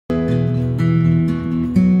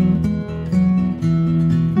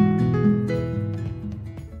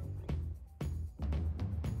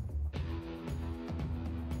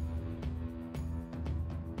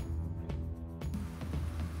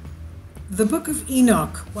The Book of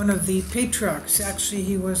Enoch, one of the patriarchs, actually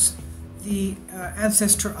he was the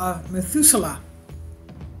ancestor of Methuselah.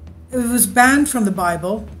 It was banned from the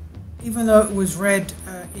Bible, even though it was read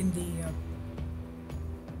in the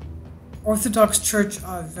Orthodox Church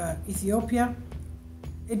of Ethiopia.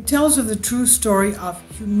 It tells of the true story of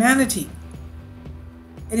humanity.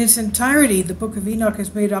 In its entirety, the Book of Enoch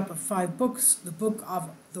is made up of 5 books: the Book of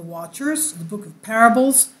the Watchers, the Book of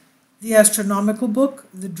Parables, the Astronomical Book,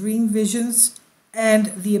 the Dream Visions, and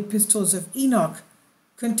the Epistles of Enoch,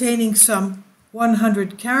 containing some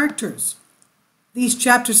 100 characters. These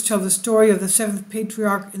chapters tell the story of the 7th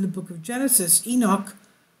patriarch in the book of Genesis, Enoch.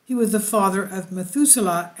 He was the father of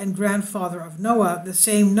Methuselah and grandfather of Noah, the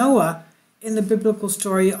same Noah in the biblical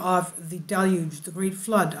story of the deluge, the great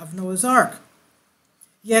flood of Noah's Ark.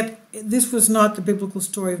 Yet this was not the biblical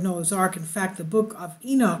story of Noah's Ark. In fact, the book of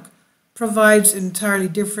Enoch provides an entirely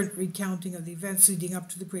different recounting of the events leading up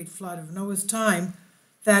to the great flood of Noah's time.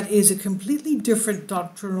 That is a completely different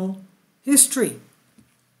doctrinal history.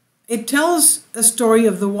 It tells a story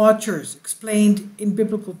of the Watchers, explained in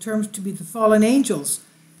biblical terms to be the fallen angels,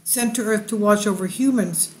 sent to earth to watch over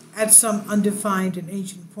humans at some undefined and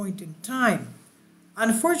ancient point in time.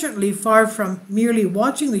 Unfortunately, far from merely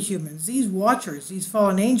watching the humans, these watchers, these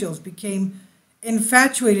fallen angels, became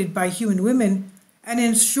infatuated by human women and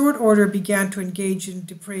in short order began to engage in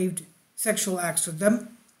depraved sexual acts with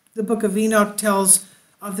them. The book of Enoch tells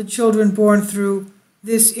of the children born through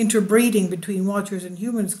this interbreeding between watchers and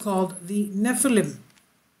humans called the Nephilim.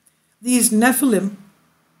 These Nephilim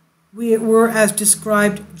were, as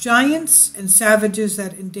described, giants and savages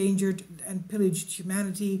that endangered and pillaged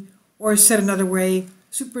humanity, or said another way,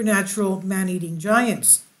 supernatural man-eating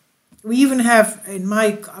giants. We even have, I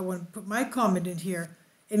want to put my comment in here,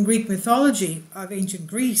 in Greek mythology of ancient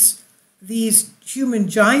Greece, these human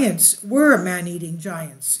giants were man-eating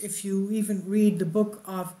giants. If you even read the book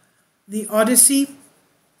of the Odyssey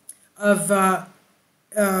of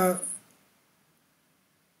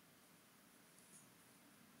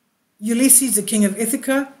Ulysses, the king of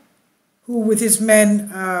Ithaca, who with his men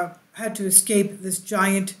had to escape this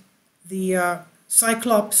giant, the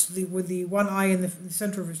Cyclops, with the one eye in the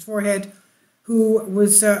center of his forehead, who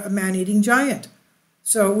was a man-eating giant.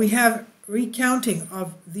 So we have recounting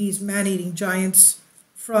of these man-eating giants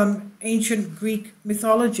from ancient Greek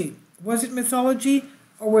mythology. Was it mythology,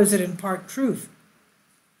 or was it in part truth?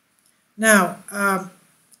 Now,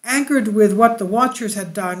 anchored with what the Watchers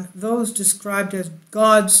had done, those described as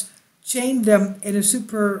gods chained them in a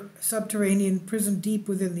subterranean prison deep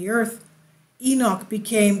within the earth. Enoch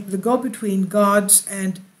became the go-between gods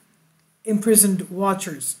and imprisoned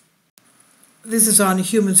watchers. This is on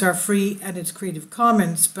Humans Are Free and its Creative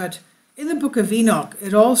Commons, but in the book of Enoch,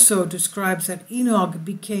 it also describes that Enoch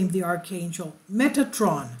became the archangel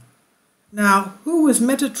Metatron. Now, who was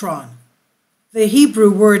Metatron? The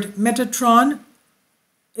Hebrew word Metatron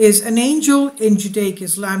is an angel in Judaic,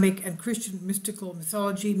 Islamic, and Christian mystical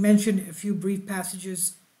mythology, mentioned a few brief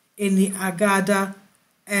passages in the Agada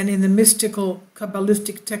and in the mystical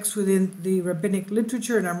Kabbalistic texts within the rabbinic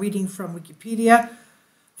literature, and I'm reading from Wikipedia.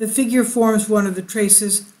 The figure forms one of the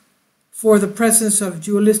traces for the presence of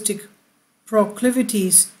dualistic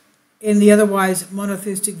proclivities in the otherwise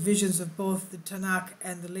monotheistic visions of both the Tanakh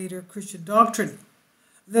and the later Christian doctrine.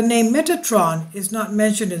 The name Metatron is not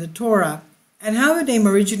mentioned in the Torah, and how the name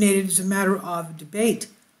originated is a matter of debate.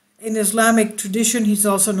 In Islamic tradition, he's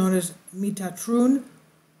also known as Metatron,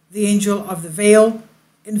 the angel of the veil.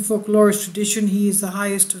 In folklorist tradition, he is the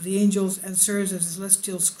highest of the angels and serves as a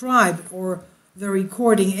celestial scribe, or the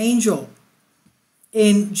recording angel.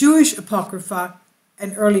 In Jewish Apocrypha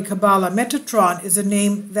and early Kabbalah, Metatron is a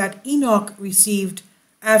name that Enoch received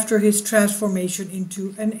after his transformation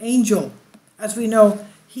into an angel. As we know,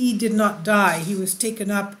 he did not die. He was taken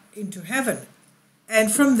up into heaven,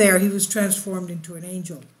 and from there he was transformed into an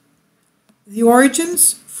angel. The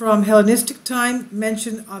origins from Hellenistic time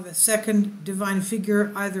mention of a second divine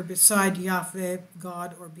figure, either beside Yahweh,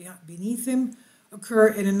 God, or beneath him, occur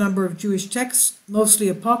in a number of Jewish texts, mostly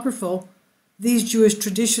apocryphal. These Jewish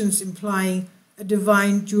traditions implying a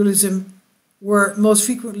divine dualism were most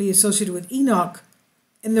frequently associated with Enoch.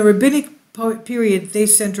 In the rabbinic period, they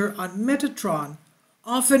center on Metatron,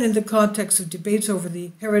 often in the context of debates over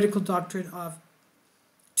the heretical doctrine of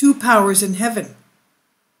 2 powers in heaven.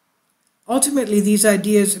 Ultimately, these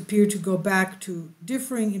ideas appear to go back to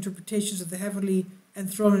differing interpretations of the heavenly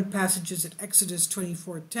enthronement passages at Exodus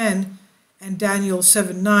 24:10 and Daniel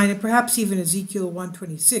 7:9, and perhaps even Ezekiel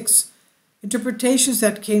 1:26, interpretations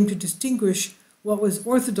that came to distinguish what was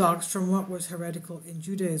orthodox from what was heretical in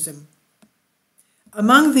Judaism.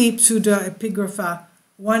 Among the pseudo-epigrapha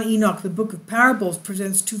 1 Enoch, the book of parables,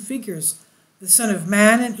 presents two figures, the Son of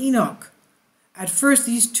Man and Enoch. At first,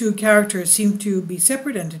 these two characters seem to be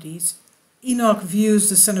separate entities. Enoch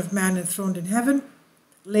views the Son of Man enthroned in heaven.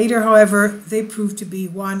 Later, however, they prove to be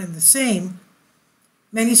one and the same.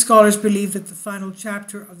 Many scholars believe that the final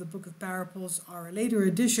chapter of the book of parables are a later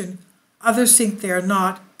addition. Others think they are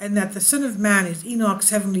not, and that the Son of Man is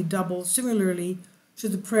Enoch's heavenly double, similarly to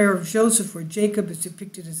the prayer of Joseph, where Jacob is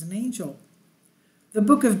depicted as an angel. The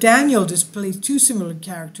book of Daniel displays two similar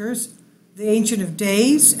characters, the Ancient of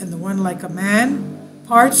Days and the one like a man.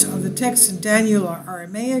 Parts of the text in Daniel are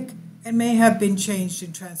Aramaic and may have been changed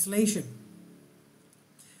in translation.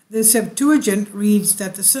 The Septuagint reads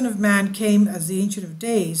that the Son of Man came as the Ancient of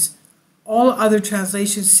Days. All other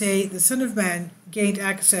translations say the Son of Man gained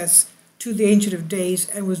access to the Ancient of Days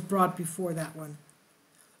and was brought before that one.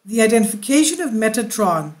 The identification of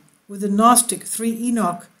Metatron with the Gnostic 3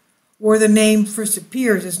 Enoch, where the name first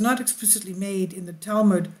appears, is not explicitly made in the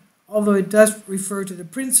Talmud, although it does refer to the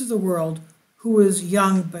Prince of the world, who was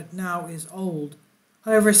young but now is old.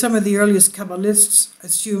 However, some of the earliest Kabbalists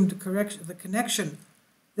assumed the connection.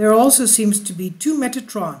 There also seems to be two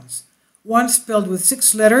Metatrons, one spelled with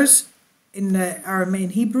 6 letters in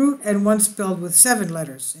Aramaic Hebrew, and one spelled with 7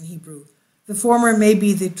 letters in Hebrew. The former may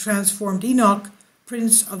be the transformed Enoch,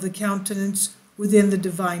 Prince of the Countenance within the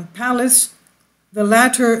divine palace. The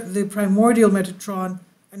latter, the primordial Metatron,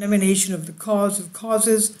 an emanation of the cause of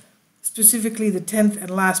causes, specifically the 10th and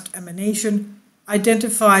last emanation,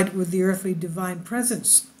 identified with the earthly divine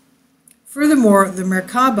presence. Furthermore, the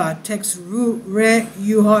Merkabah text Ru Re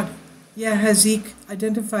Yuhod Yahazik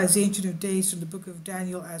identifies the Ancient of Days from the book of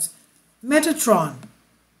Daniel as Metatron.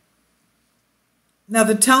 Now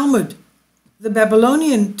the Talmud. The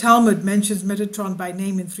Babylonian Talmud mentions Metatron by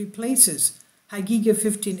name in 3 places, Hagiga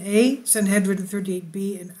 15a, Sanhedrin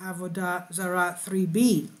 38b, and Avodah Zarah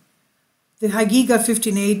 3b. The Hagiga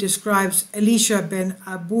 15a describes Elisha ben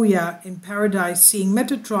Abuya in paradise seeing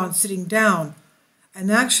Metatron sitting down, an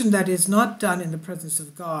action that is not done in the presence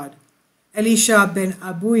of God. Elisha ben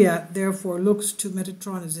Abuya therefore looks to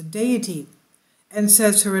Metatron as a deity and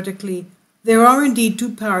says heretically, "There are indeed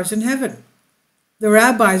 2 powers in heaven." The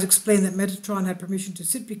rabbis explain that Metatron had permission to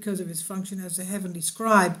sit because of his function as a heavenly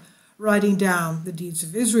scribe, writing down the deeds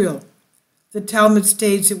of Israel. The Talmud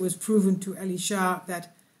states it was proven to Elisha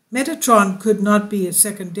that Metatron could not be a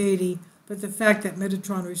second deity, but the fact that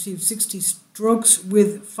Metatron received 60 strokes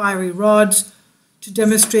with fiery rods to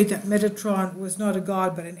demonstrate that Metatron was not a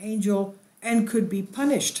god but an angel and could be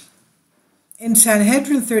punished. In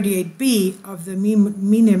Sanhedrin 38b of the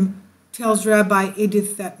Minim tells Rabbi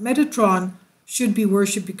Edith that Metatron should be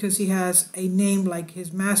worshipped because he has a name like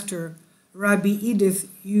his master. Rabbi Edith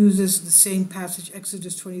uses the same passage,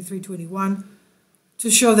 Exodus 23:21, to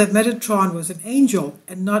show that Metatron was an angel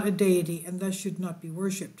and not a deity and thus should not be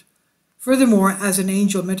worshipped. Furthermore, as an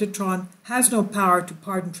angel, Metatron has no power to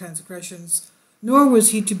pardon transgressions, nor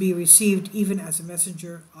was he to be received even as a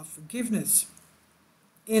messenger of forgiveness.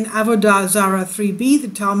 In Avodah Zarah 3b, the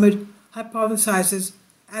Talmud hypothesizes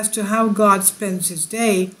as to how God spends his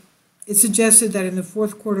day. It suggested that in the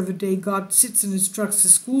 4th quarter of the day, God sits and instructs the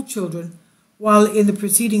school children, while in the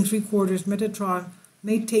preceding 3 quarters, Metatron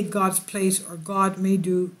may take God's place, or God may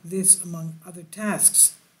do this among other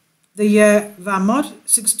tasks. The Yevamot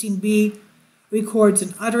 16b records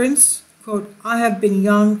an utterance, quote, "I have been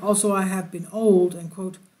young, also I have been old," and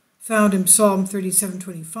quote, found in Psalm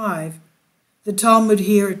 37:25. The Talmud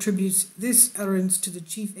here attributes this utterance to the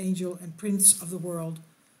chief angel and prince of the world,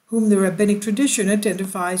 whom the rabbinic tradition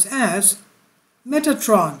identifies as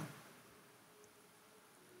Metatron.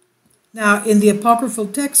 Now, in the apocryphal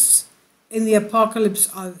texts, in the Apocalypse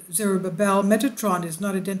of Zerubbabel, Metatron is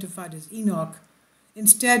not identified as Enoch.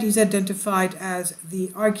 Instead, he's identified as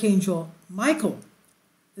the archangel Michael.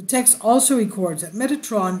 The text also records that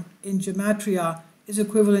Metatron in Gematria is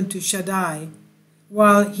equivalent to Shaddai,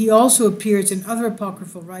 while he also appears in other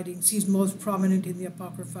apocryphal writings. He's most prominent in the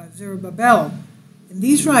Apocrypha of Zerubbabel. In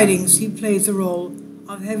these writings, he plays the role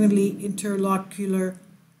of heavenly interlocutor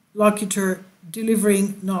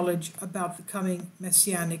delivering knowledge about the coming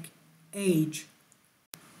messianic age.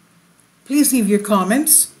 Please leave your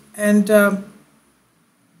comments, and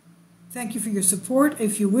thank you for your support.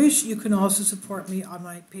 If you wish, you can also support me on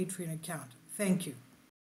my Patreon account. Thank you.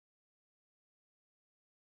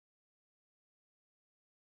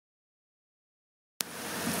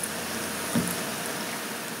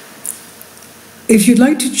 If you'd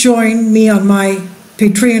like to join me on my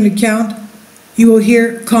Patreon account, you will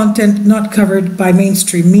hear content not covered by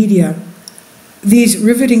mainstream media. These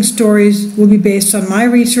riveting stories will be based on my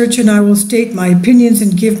research, and I will state my opinions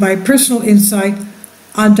and give my personal insight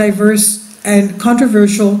on diverse and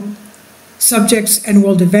controversial subjects and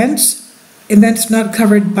world events not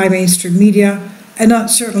covered by mainstream media, and not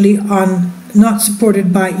supported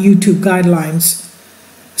by YouTube guidelines.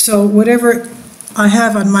 So whatever I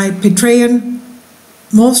have on my Patreon,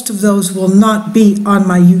 most of those will not be on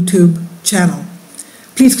my YouTube channel.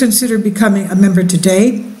 Please consider becoming a member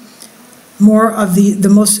today. More of the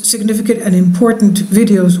most significant and important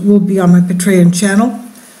videos will be on my Patreon channel.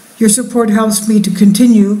 Your support helps me to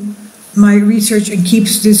continue my research and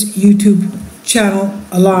keeps this YouTube channel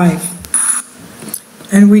alive.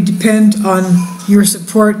 And we depend on your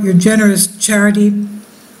support, your generous charity,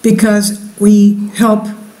 because we help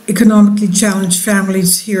economically challenged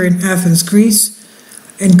families here in Athens, Greece,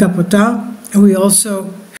 in Kapota, and we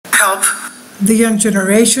also help the young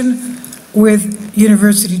generation with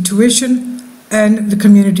university tuition and the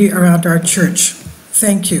community around our church.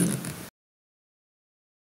 Thank you.